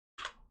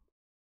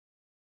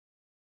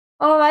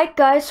Alright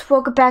guys,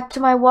 welcome back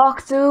to my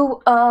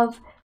walkthrough of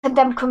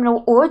Condemned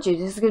Criminal Origins.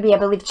 This is going to be, I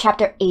believe,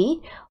 Chapter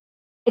 8.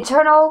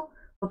 Internal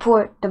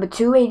Report number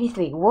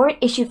 283. Warrant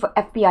issued for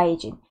FBI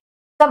agent.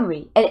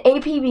 Summary. An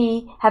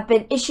APB have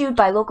been issued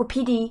by local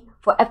PD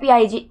for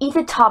FBI agent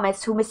Ethan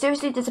Thomas, who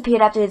mysteriously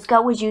disappeared after his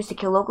gun was used to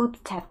kill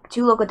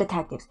two local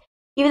detectives.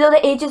 Even though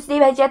the agent's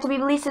name has yet to be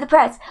released to the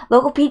press,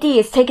 local PD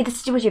is taking the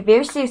situation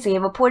very seriously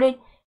and reportedly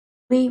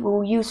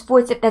will use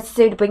force if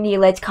necessary to bring the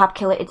alleged cop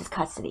killer into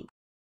custody.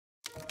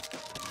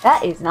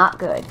 That is not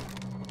good.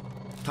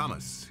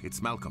 Thomas,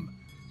 it's Malcolm.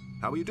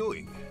 How are you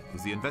doing?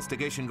 Is the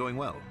investigation going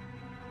well?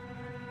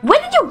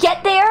 When did you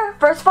get there,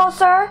 first of all,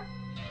 sir?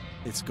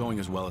 It's going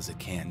as well as it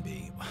can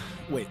be.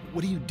 Wait,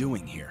 what are you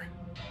doing here?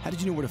 How did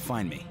you know where to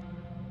find me?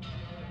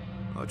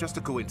 Oh, just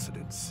a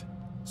coincidence.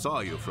 Saw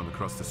you from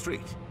across the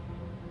street.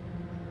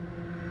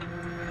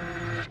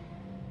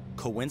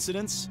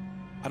 Coincidence?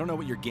 I don't know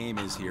what your game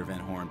is here,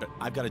 Van Horn, but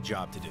I've got a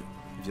job to do,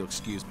 if you'll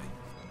excuse me.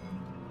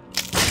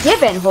 Yeah,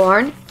 Van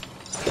Horn.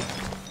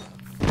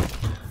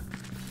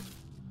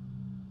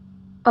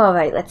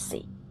 Alright, let's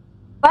see.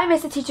 Find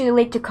Mr. Teacher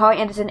related to Carl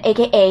Anderson,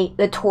 aka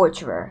the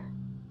Torturer.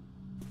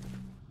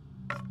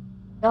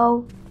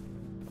 No.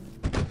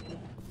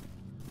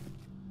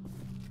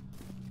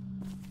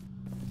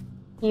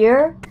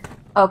 Here?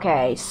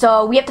 Okay,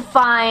 so we have to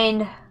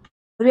find... What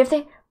do we have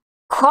to...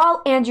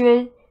 Carl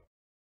Andrew...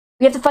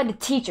 We have to find the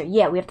teacher.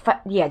 Yeah, we have to find...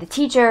 Yeah, the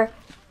teacher.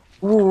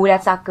 Ooh,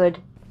 that's not good.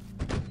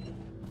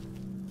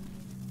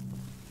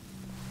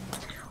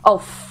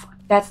 Oh,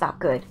 that's not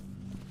good.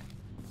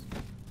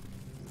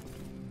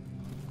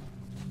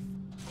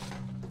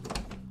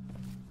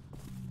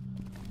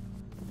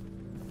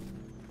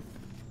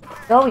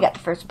 So, we got the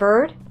first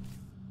bird.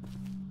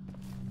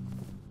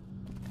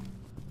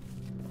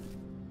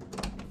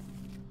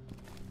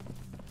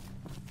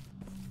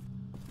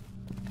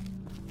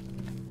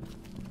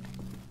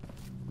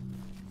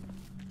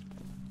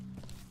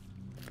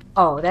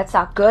 Oh, that's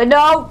not good.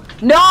 No!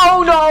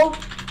 No, no!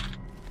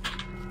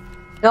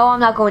 No, I'm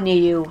not going near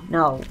you.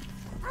 No.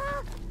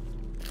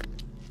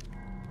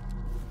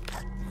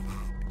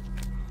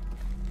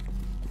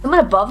 Someone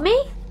above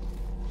me?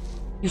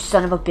 You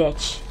son of a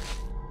bitch.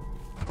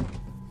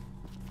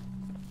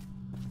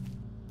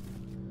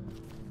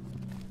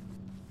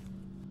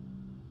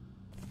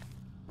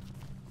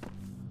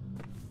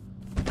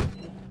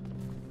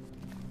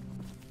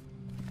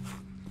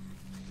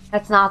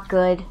 That's not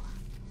good.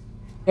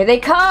 Here they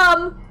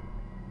come!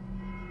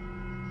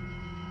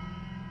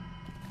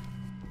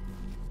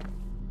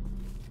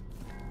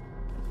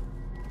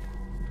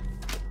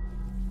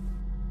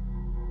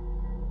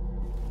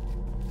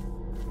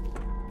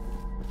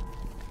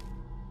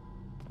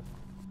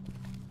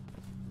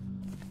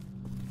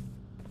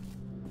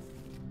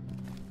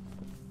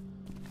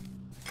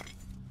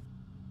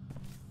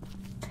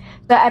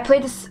 So I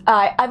played this,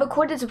 I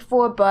recorded this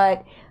before,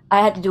 but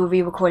I had to do a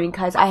re-recording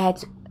because I had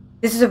to,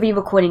 this is a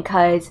re-recording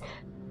because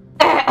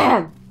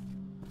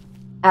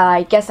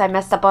I guess I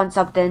messed up on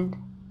something.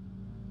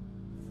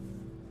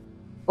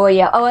 Oh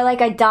yeah, oh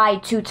like I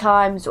died 2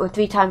 times or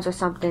 3 times or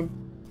something.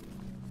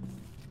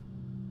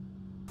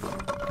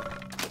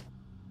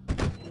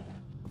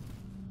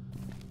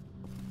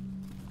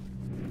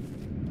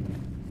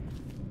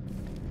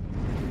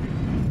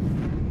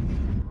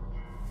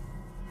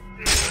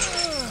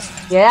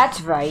 Yeah,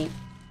 that's right.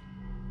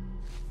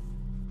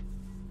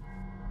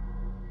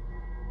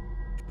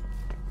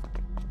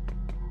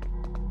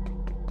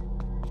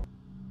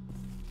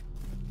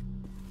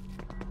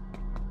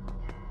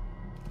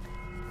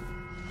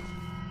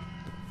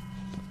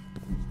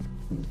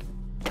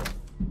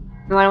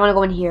 No, I don't want to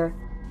go in here.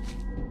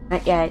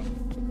 Not yet.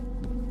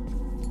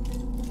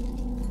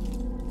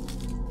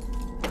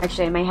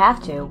 Actually, I may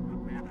have to.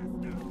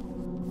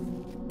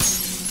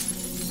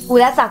 Ooh,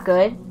 that's not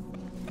good.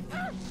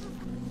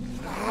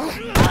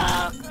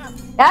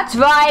 That's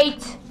right!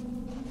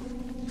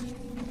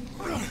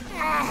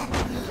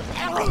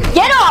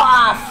 Get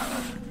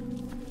off!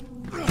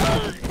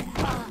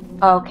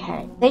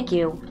 Okay, thank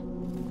you.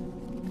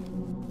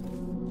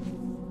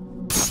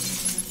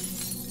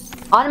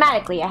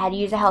 Automatically, I had to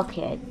use a health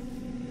kit.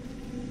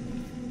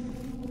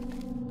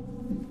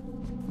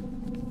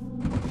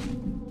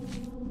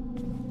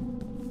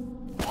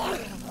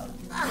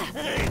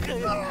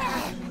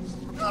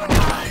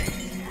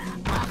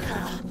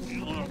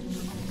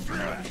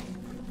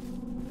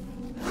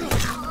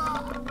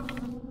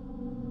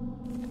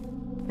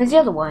 Where's the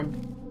other one?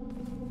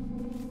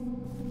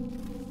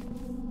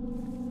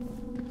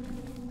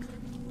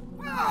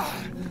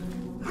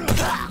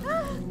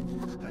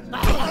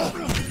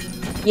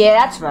 Yeah,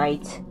 that's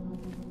right.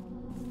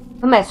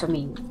 Don't mess with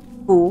me,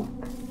 fool.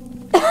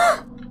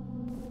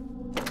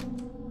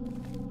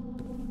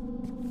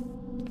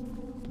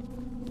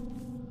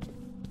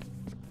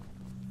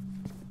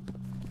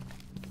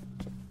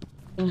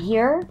 In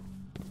here?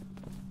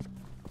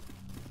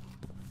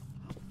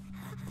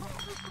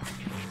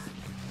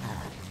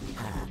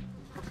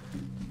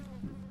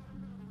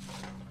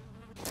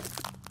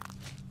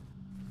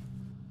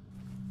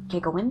 Can I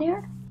go in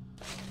there?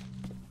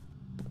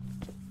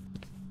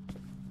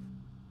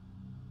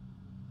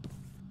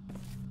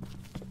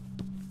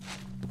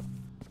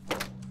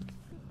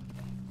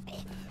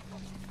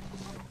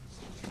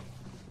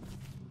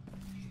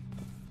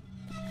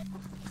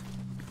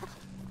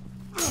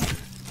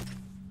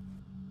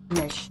 And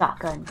there's a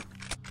shotgun.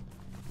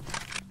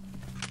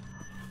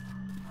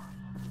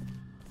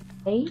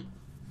 Hey?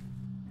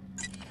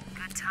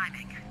 Good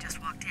timing. Just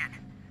walked in.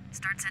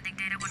 Start sending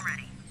data when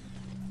ready.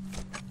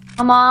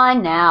 Come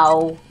on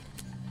now.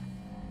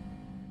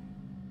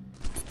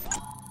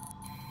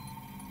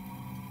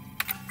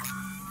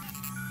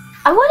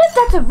 I wonder if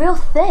that's a real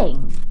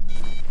thing.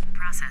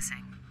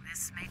 Processing.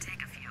 This may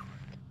take a few.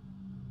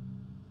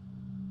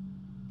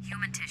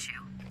 Human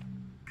tissue.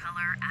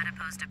 Color,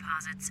 adipose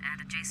deposits,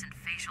 and adjacent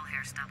facial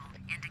hair stubble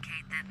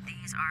indicate that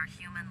these are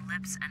human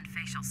lips and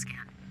facial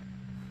skin.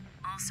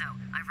 Also,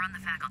 I've run the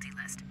faculty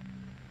list.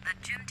 The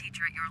gym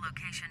teacher at your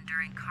location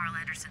during Carl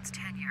Anderson's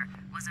tenure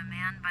was a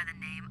man by the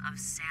name of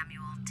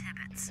Samuel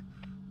Tibbets.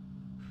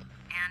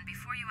 And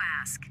before you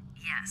ask,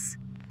 yes,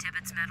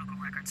 Tibbets' medical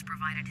records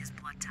provided his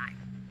blood type.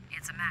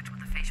 It's a match with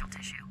the facial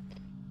tissue.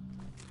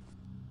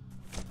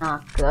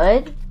 Not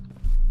good.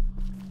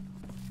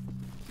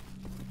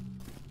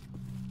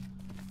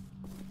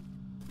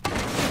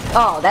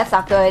 Oh, that's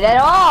not good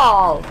at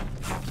all.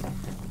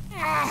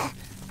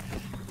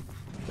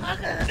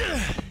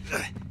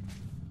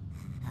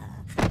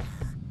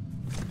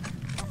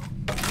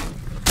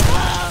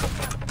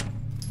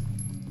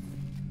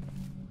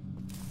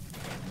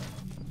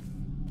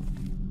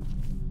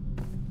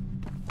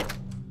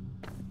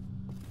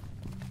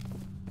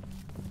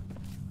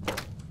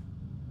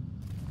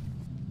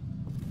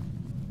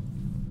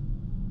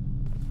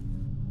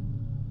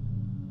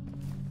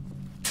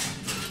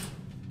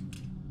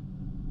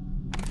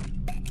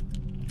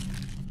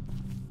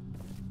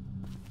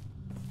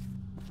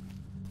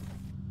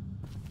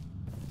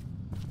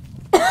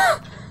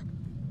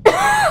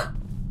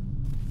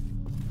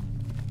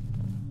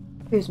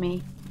 Excuse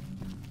me.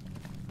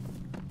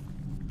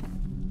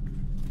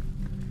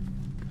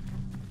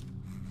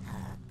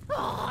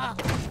 Ah!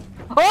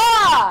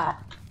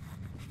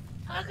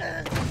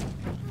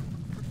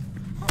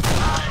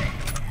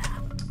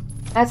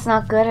 That's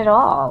not good at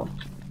all.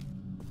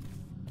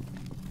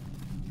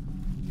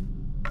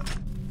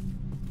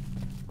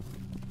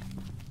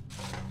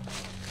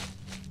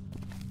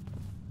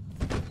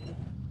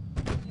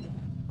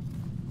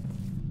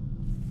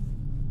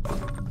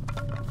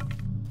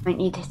 Might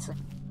need to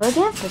go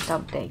against or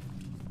something.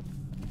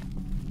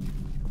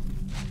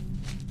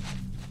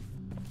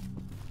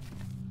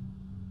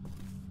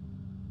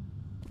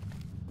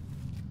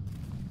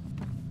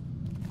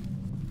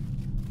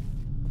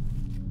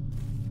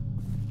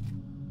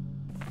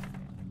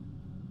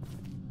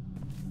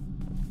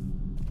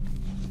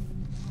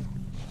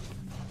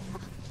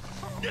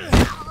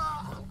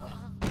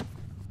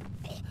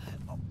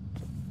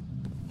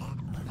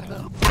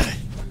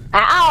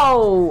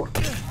 Ow!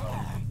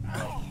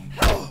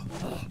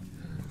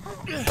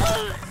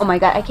 Oh my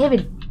god, I can't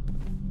even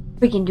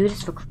freaking do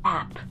this for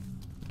crap.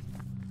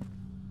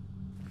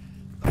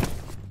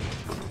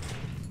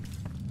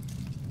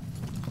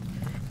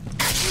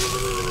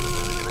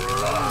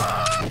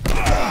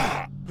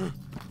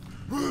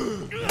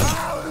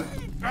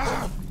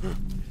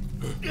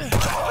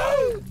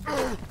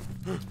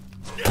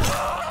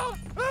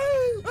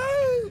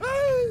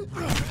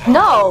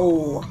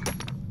 No!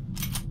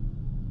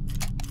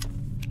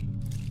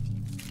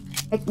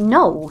 Like,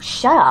 no,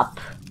 shut up.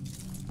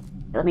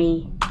 Let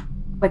me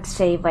quick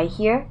save right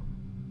here.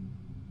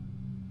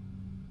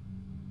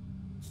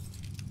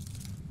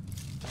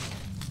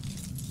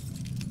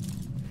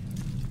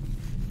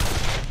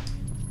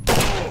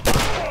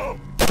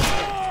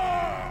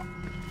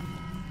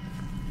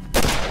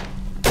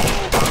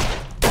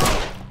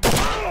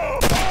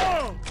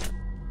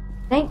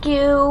 Thank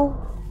you.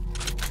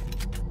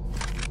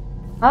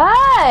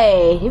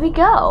 Hi, here we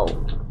go.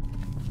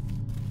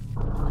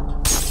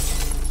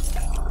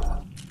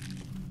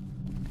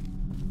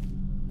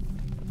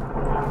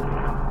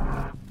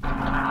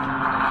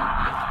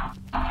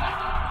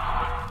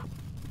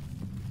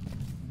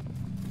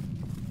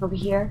 Over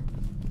here.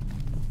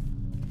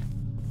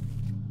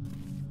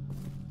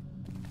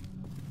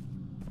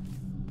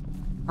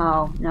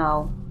 Oh,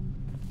 no.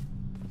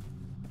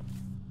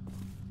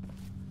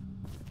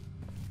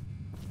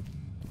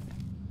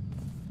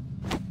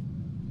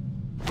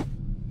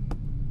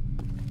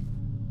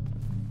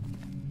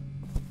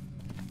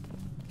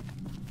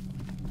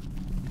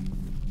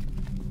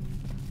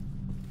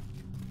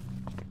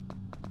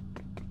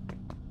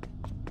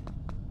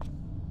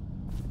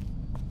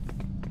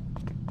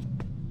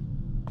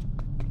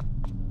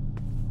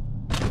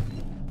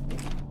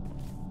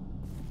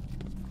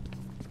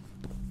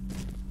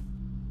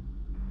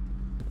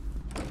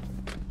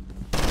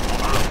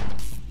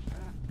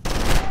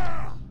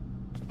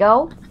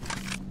 Go.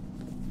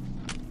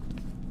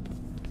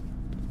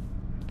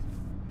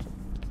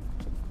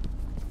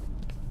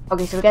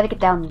 Okay, so we gotta get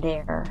down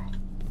there.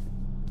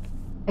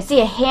 I see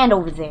a hand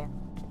over there.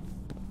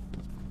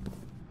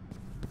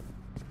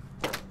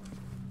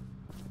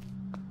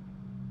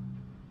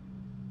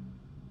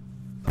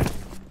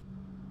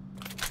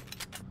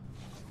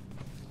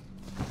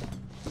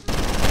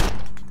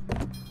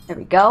 There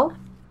we go.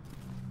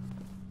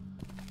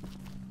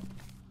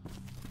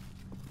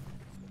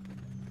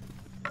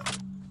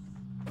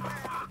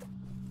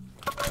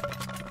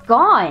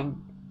 gone.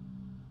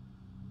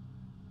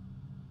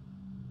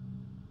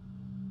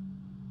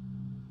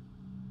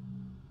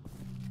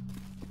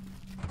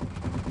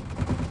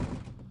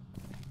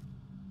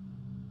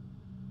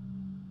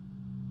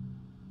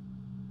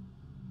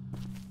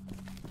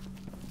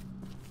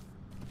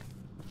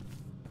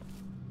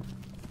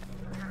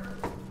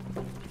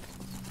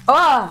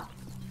 Ah!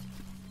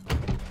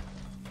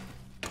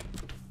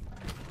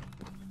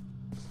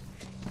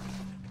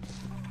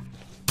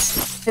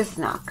 This is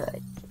not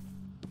good.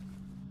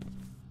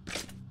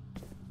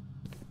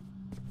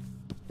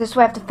 This is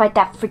where I have to fight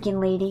that freaking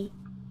lady.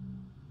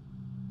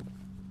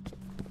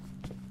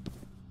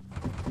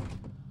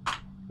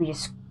 We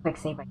just quick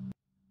save right.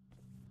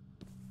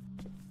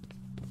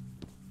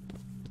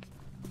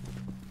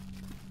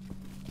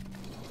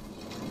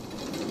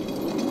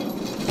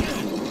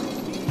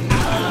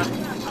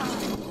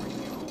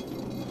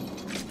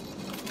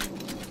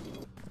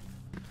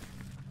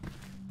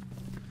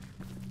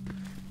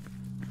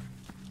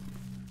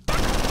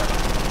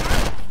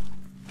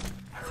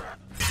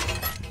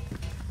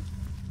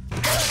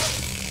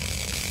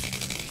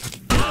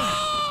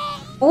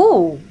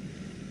 Ooh!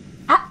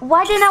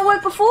 Why didn't that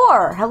work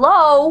before?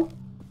 Hello?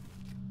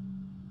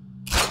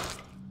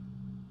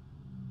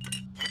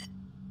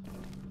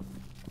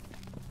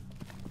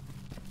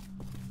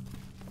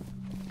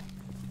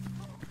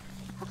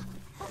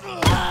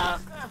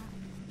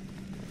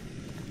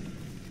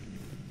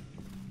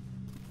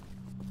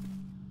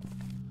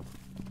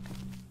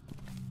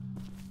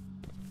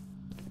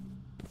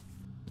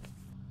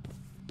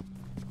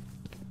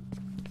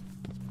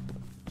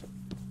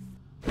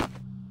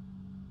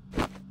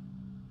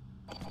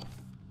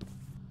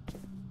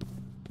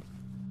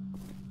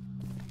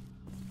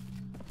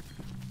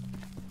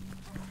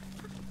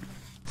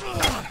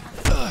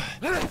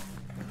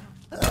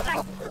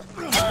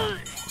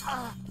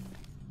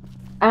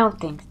 I don't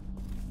think so.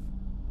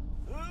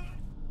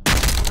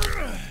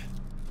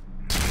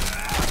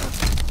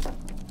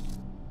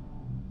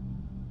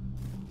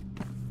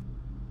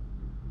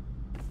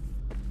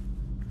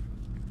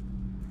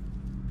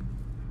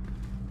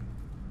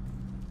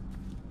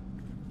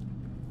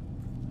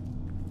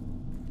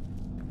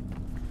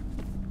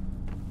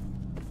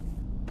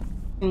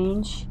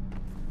 Strange.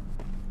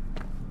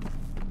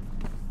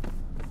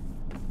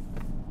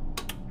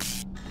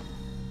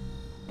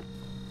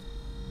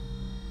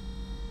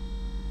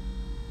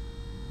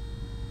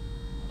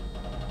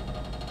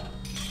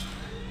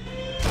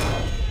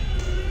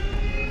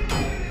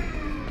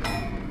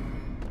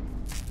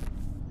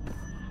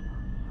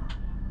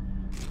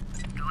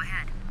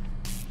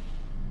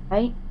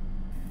 Right?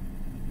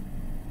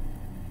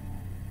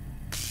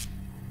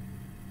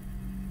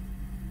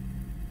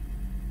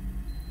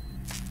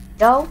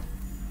 Go.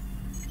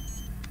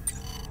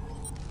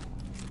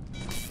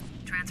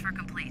 Transfer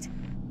complete.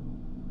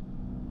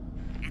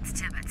 It's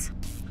Tibbets.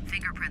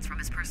 Fingerprints from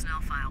his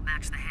personnel file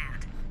match the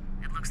hand.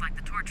 It looks like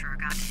the torturer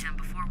got to him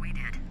before we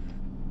did.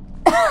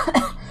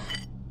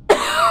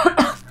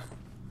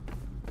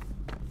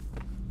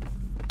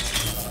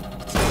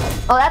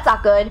 Oh, that's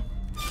not good.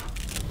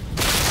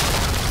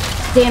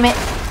 Damn it.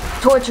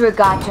 Torturer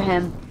got to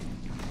him.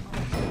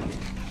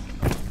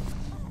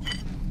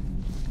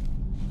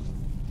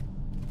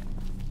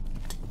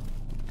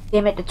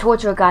 Damn it, the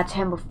torturer got to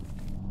him before.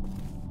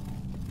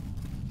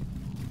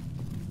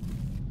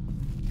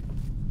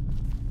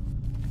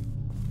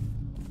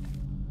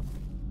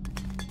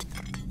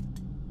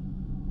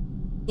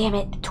 Damn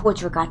it, the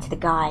torturer got to the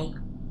guy.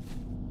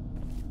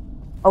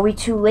 Are we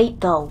too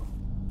late though?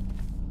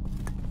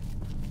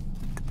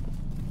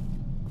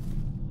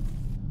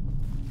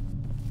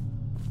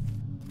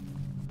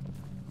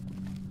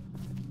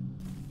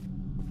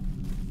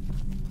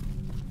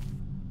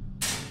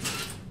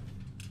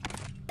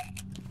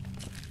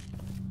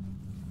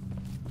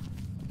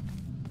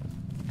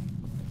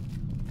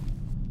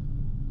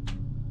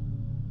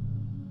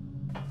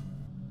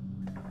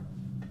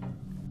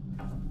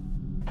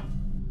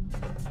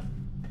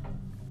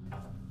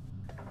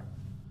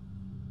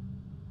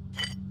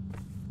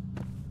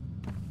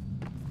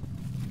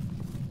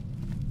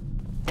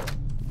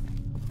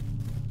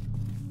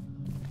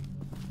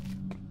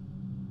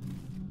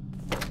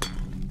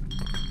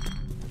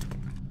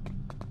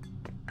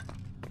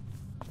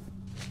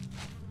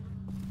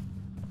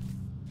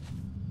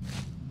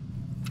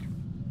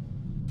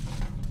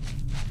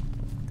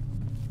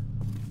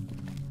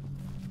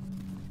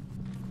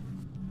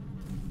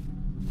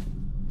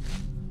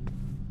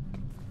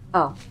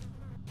 Oh.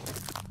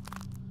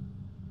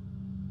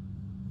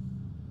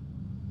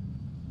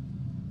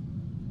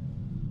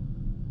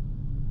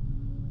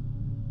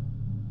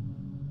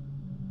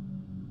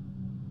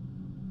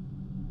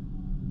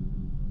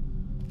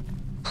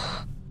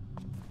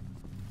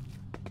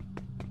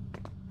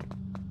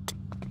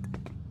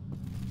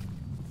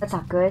 That's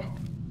not good.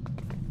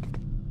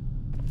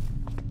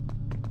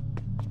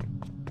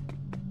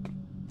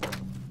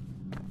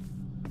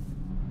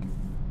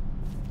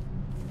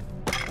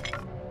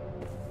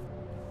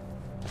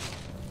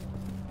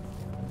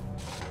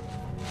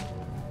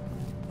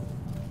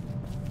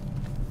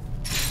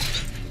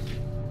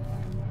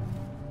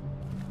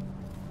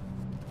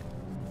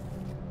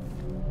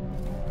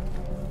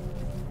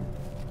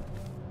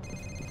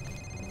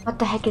 What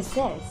the heck is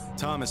this?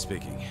 Thomas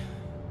speaking.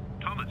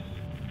 Thomas,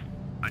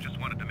 I just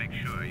wanted to make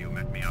sure you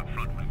met me out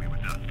front when we were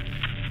done.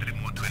 I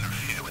didn't want to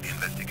interfere with the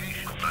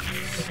investigation, but...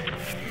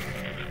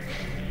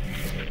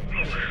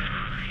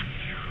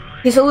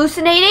 He's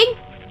hallucinating?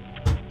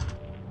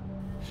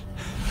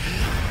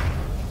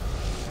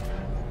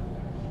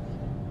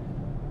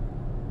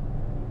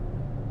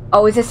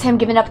 Oh, is this him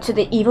giving up to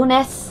the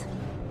evilness?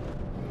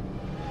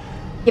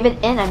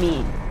 Giving in, I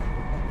mean.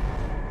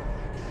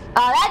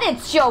 That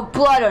didn't show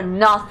blood or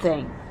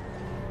nothing.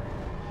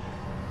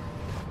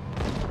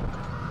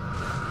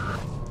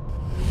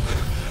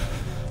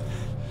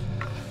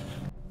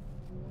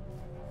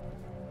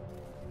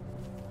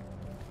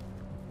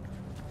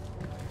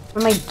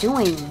 What am I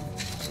doing?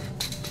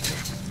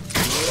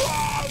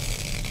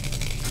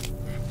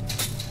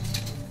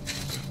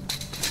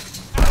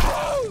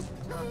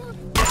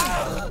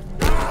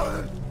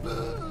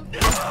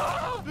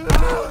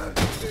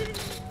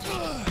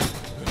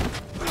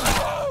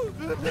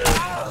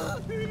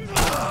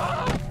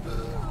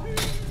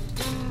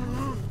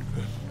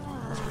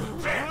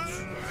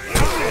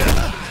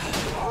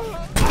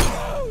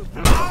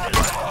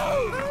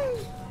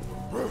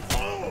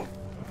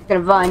 I'm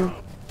gonna run.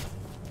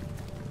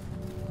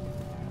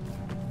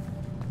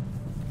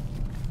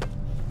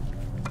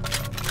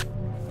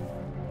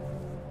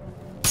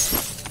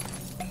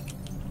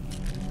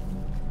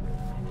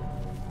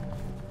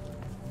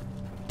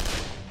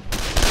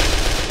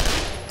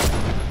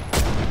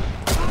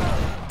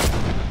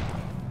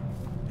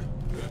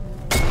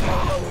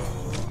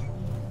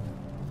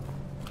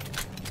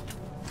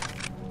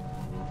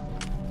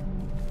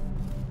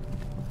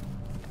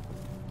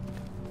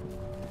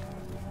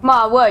 Come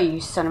on, where are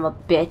you, son of a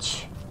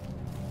bitch?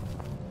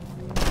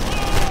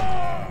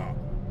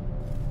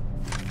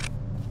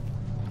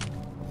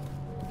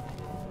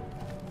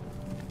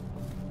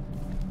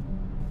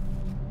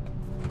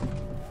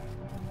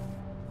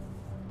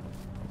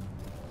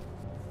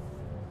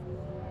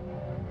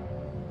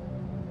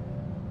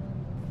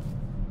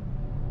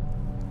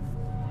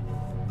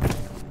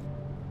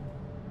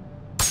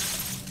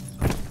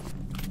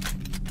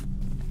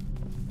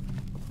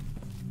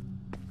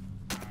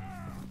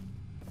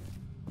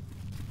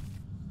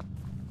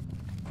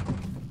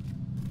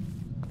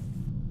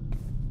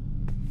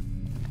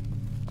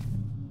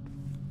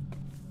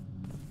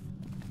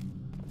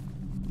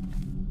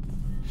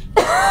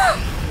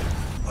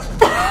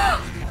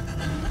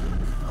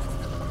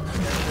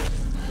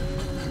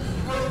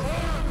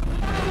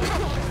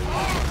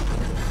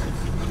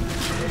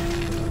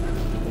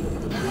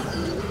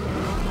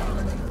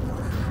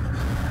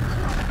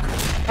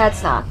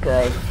 That's not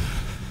good.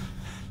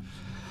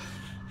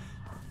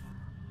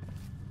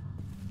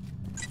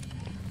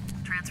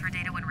 Transfer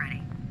data when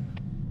ready.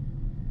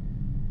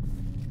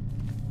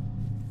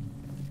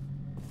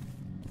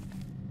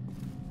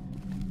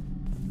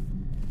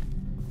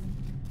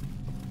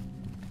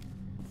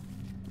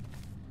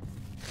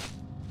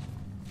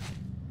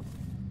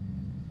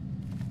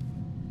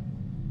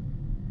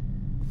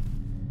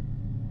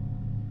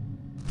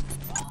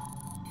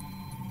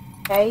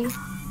 Okay.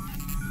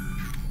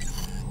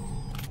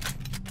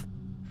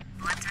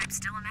 Blood type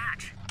still a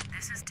match.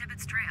 This is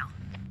Tibbets trail.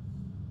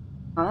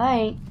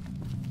 Alright.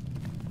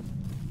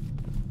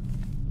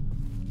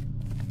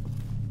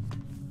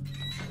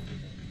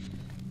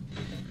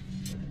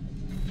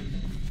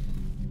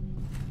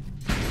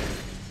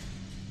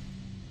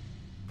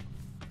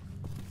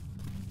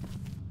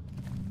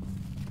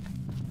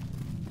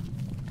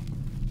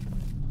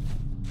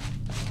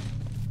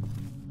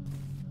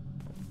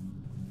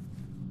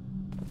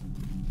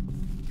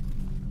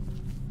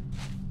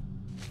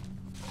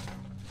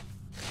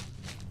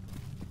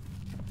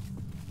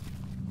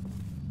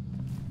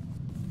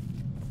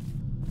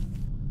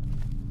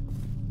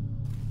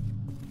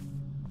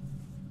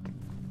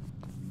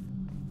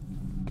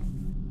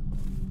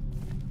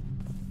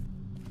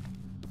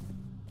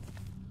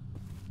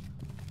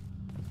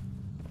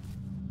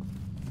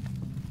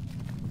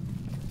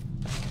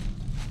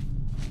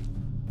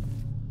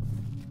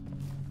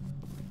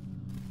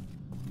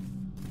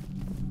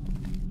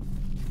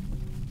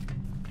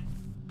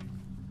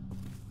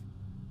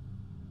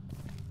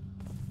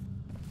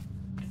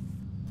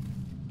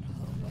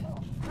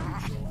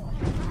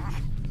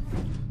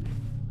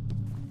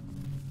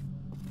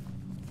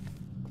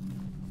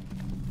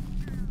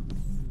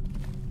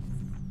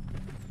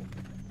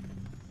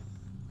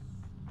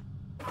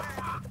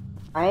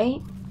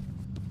 Right?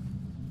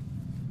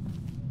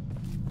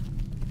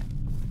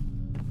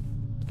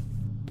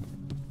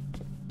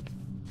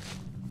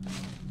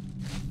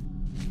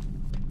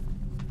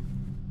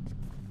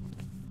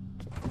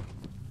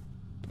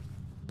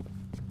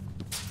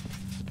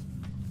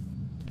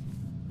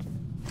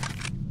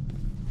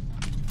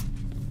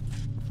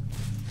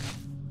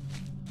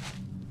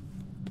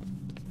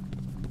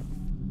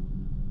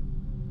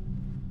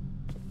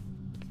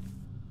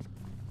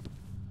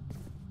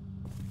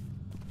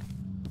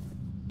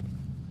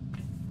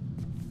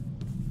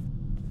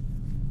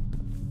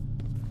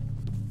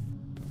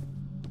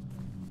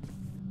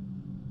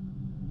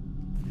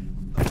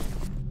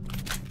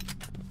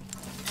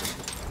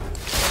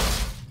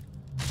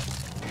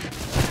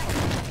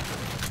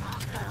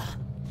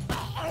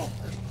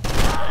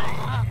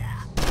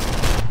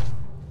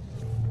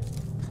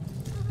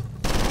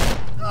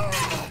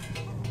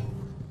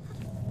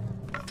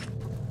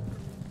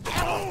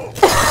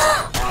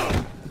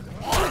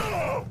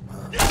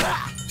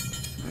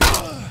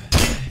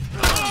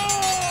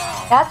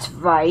 That's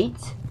right.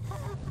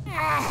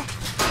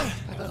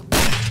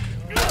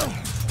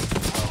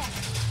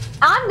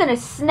 I'm gonna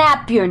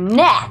snap your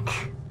neck.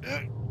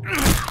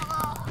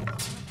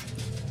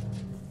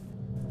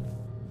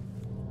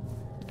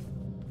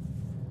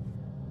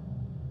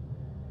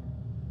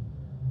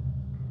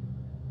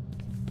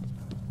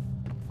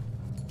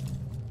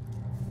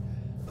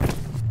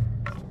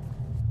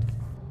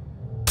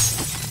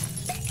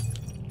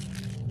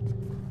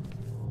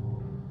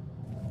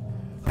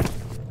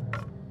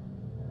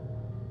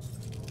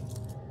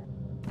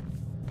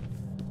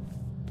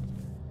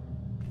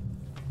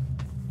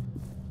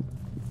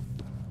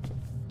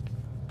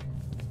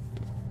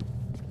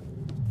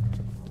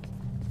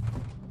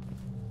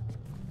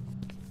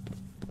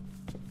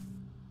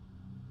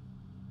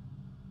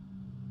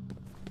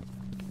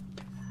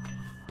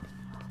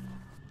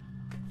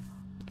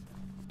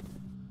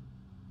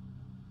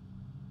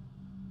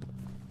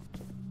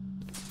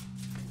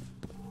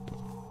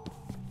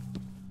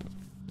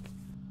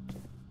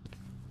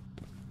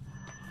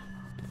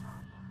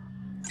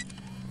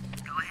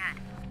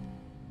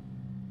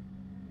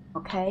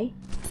 Okay.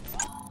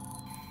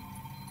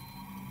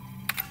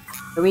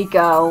 Here we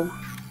go.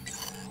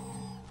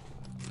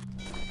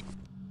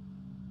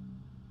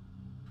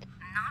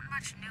 Not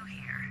much new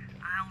here.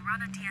 I'll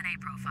run a DNA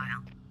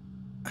profile.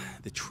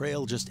 The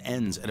trail just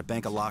ends at a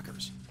bank of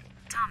lockers.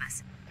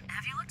 Thomas,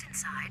 have you looked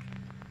inside?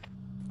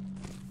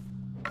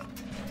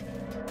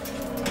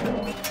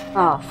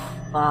 Oh,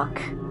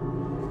 fuck.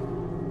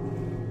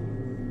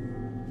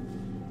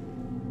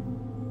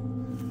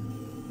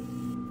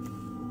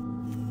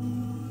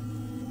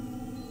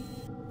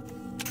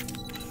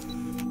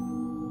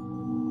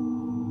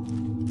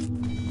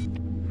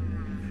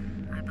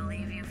 I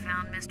believe you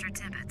found Mr.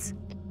 Tibbets.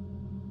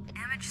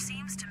 Image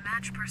seems to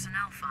match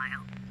personnel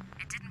file.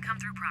 It didn't come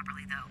through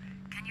properly, though.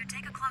 Can you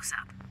take a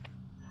close-up?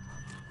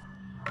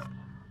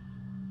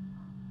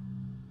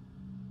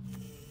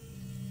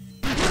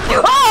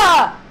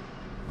 Ah!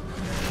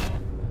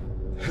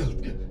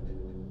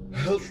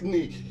 Help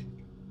me.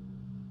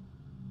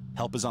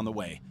 Help is on the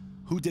way.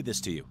 Who did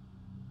this to you?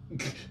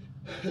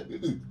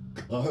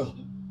 Carl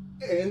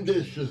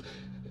Anderson.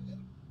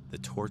 The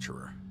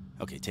torturer.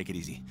 Okay, take it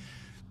easy.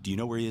 Do you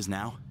know where he is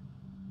now?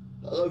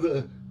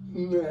 Other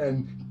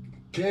man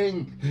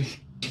King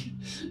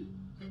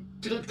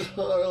took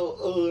Carl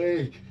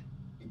away.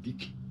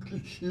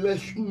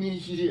 Left me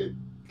here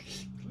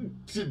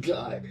to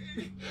die.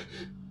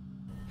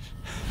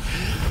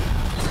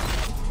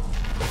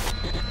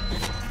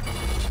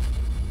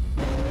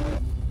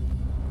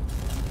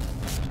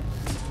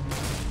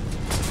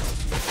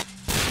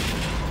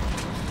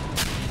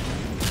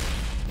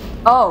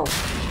 Oh,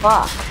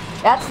 fuck.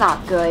 That's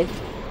not good.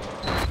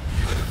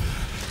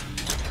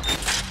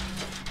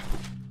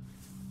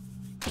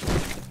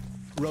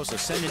 Rosa,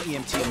 send an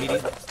EMT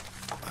immediately.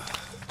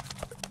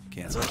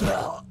 Cancel. 2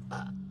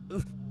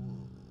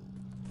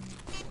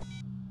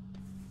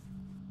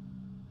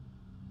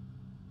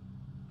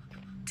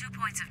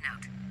 points of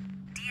note.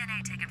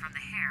 DNA taken from the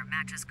hair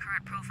matches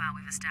current profile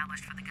we've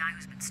established for the guy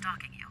who's been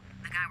stalking you.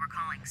 The guy we're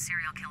calling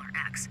Serial Killer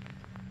X.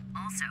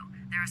 Also,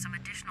 there are some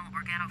additional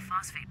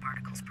organophosphate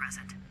particles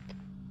present.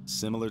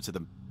 Similar to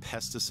the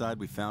pesticide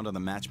we found on the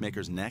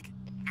matchmaker's neck?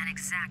 An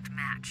exact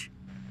match.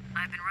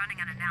 I've been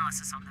running an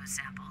analysis on those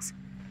samples.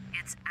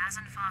 It's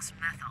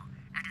azinphos-methyl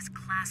and is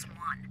class 1,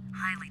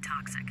 highly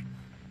toxic.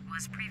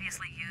 Was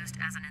previously used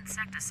as an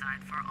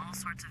insecticide for all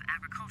sorts of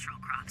agricultural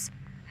crops,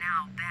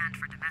 now banned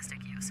for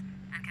domestic use,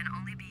 and can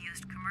only be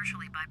used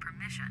commercially by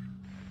permission.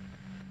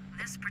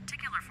 This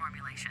particular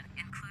formulation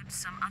includes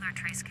some other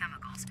trace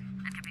chemicals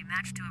and can be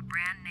matched to a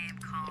brand name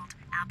called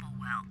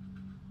Applewell.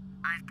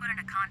 I've put in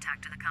a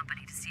contact to the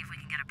company to see if we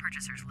can get a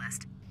purchaser's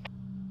list.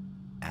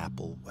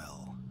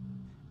 Applewell.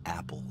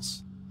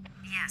 Apples.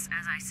 Yes,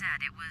 as I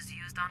said, it was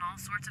used on all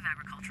sorts of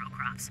agricultural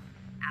crops.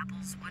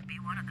 Apples would be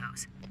one of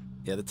those.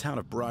 Yeah, the town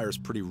of Briar's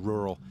pretty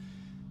rural.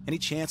 Any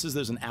chances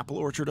there's an apple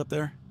orchard up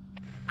there?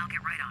 I'll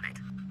get right on it.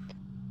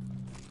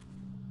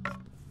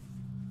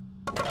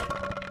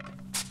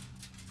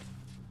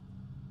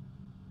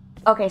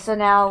 Okay, so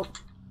now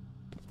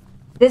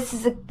this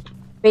is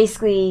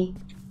basically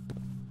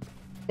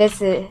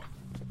this is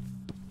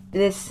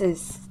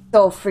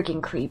so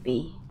freaking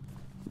creepy.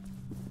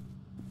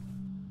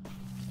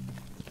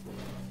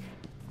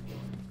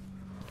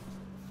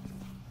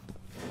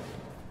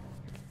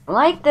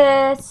 Like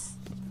this.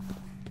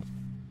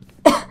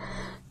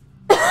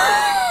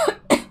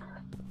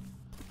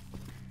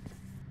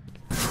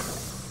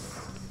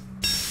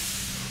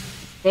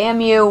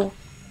 Damn you.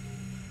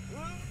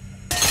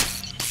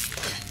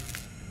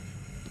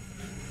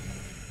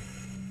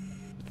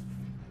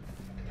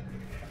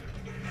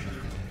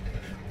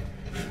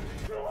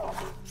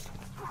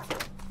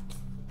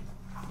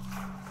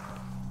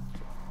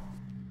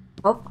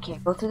 Oh,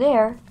 can't go through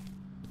there.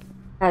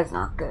 That is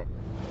not good.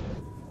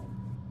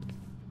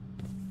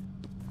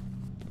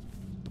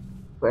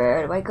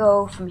 Where do I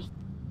go from here?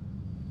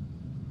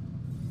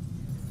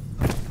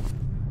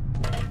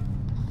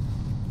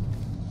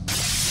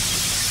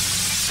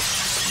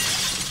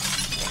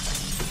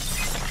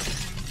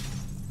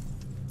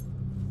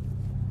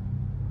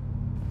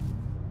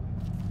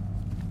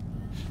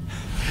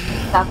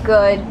 Not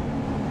good.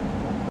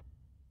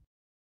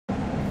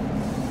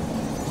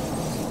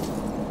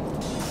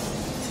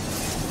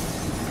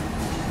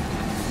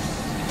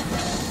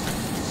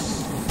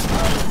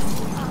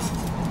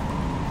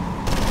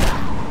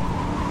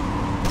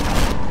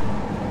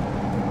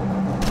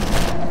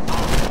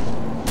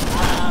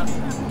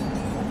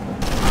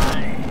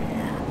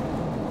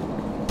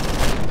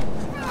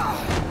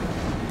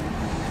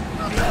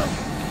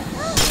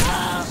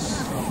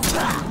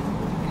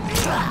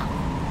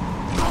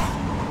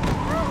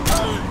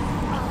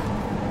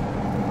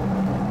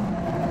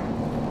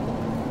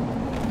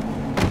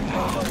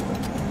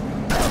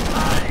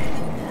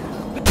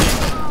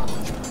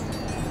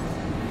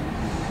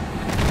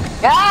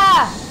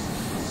 Ah!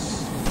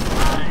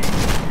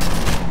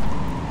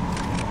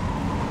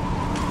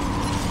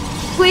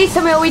 Please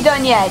tell me, are we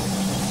done yet?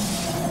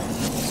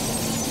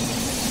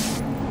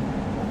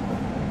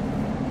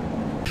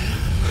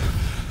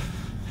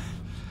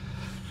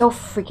 So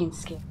freaking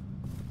scared.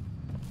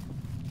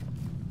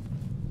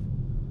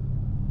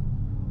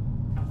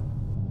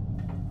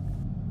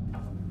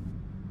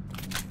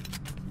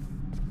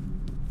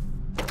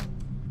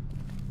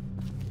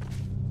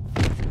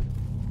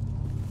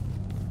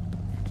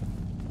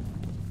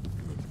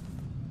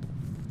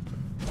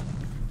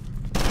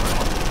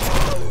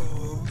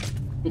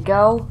 We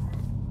go.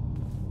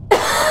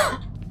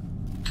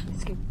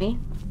 Excuse me.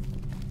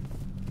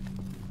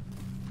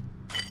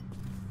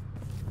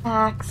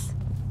 Axe.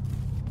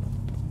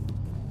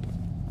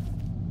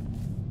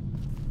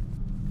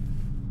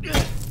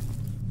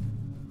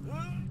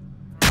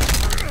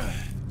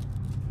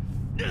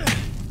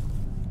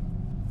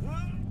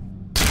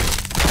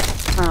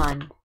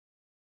 On.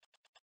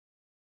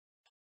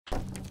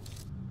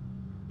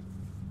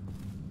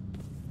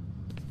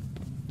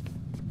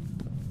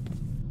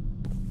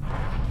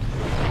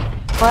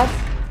 What?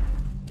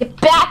 Get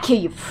back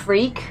here, you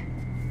freak!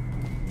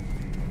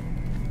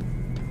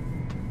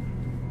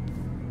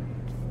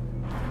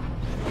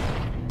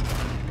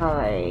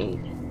 Alright.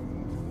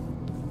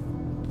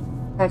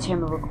 Touch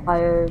hammer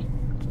required.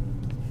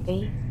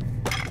 Okay.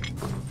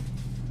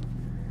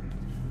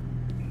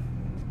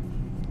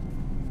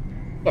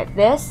 Get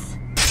this.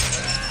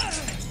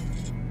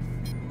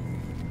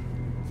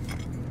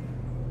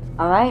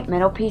 Alright,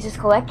 metal pieces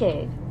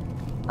collected.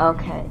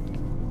 Okay.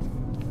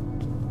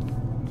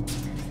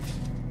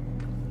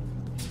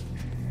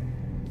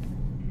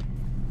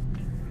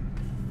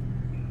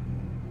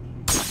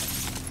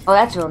 Oh,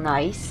 that's real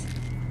nice.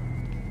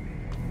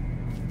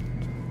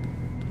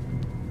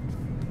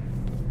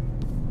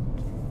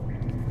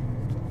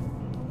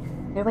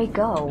 Where do I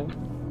go?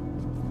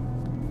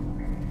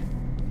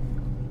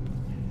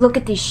 Look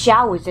at these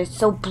showers, they're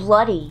so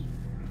bloody.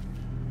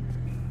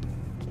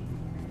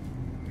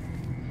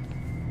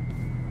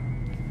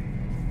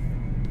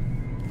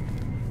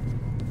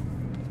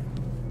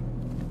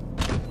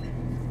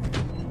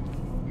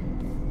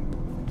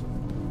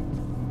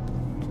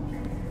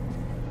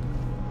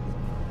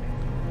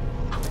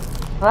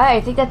 Alright,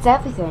 I think that's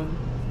everything.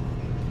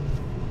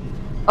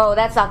 Oh,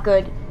 that's not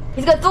good.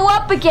 He's gonna throw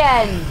up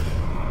again!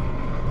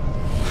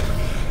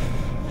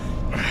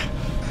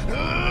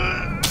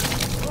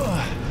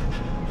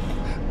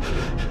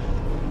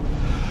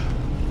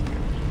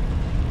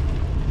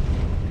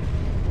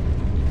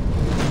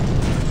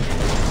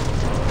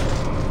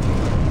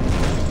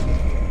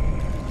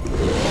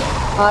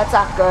 Oh, that's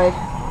not good.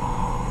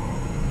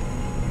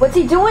 What's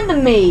he doing to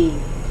me?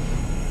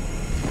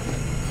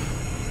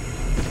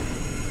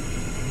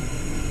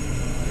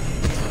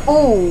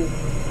 Ooh.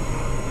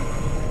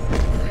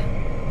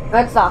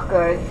 That's not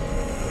good.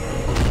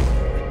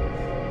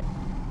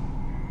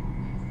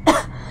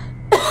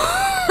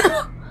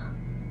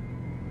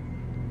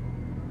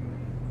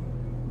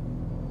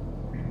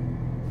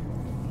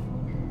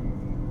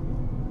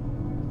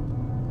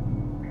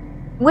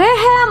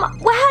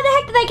 How the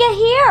heck did I get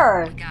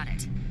here? Got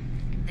it.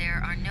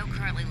 There are no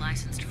currently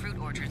licensed fruit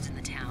orchards in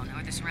the town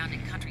or the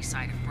surrounding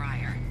countryside of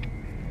Briar.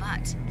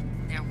 But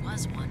there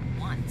was one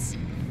once.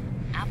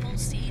 Apple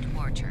Seed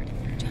Orchard,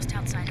 just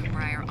outside of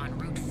Briar on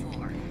Route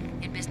 4.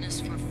 In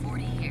business for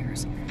 40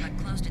 years, but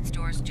closed its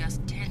doors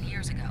just 10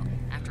 years ago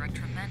after a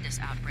tremendous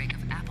outbreak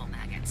of apple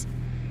maggots.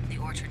 The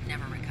orchard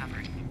never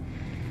recovered.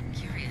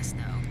 Curious,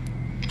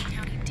 though.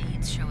 County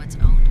deeds show it's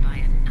owned by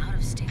an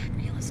out-of-state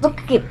real estate.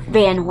 Look at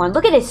Van Horn.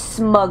 Look at his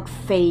smug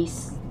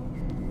face.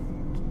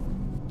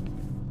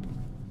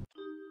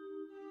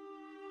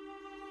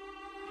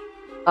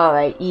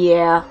 Alright,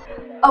 yeah.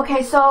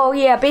 Okay, so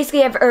yeah,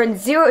 basically I've earned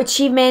 0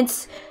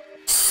 achievements.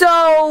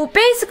 So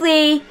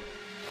basically,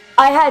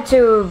 I had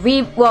to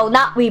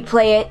not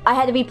replay it. I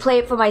had to replay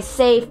it for my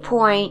save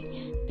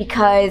point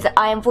because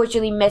I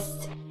unfortunately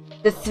missed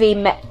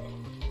the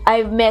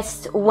I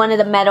missed one of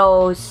the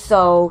medals,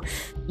 so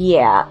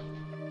yeah.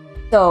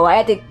 So I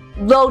had to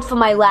load for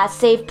my last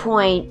save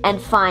point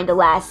and find the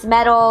last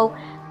medal.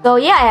 So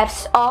yeah, I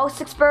have all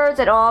 6 birds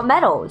and all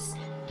medals.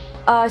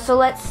 So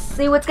let's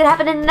see what's gonna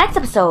happen in the next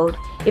episode.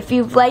 If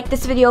you've liked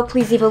this video,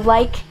 please leave a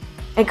like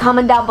and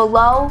comment down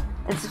below.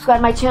 and subscribe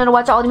to my channel to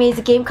watch all the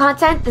amazing game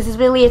content. This is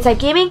been Inside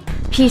Gaming.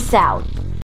 Peace out.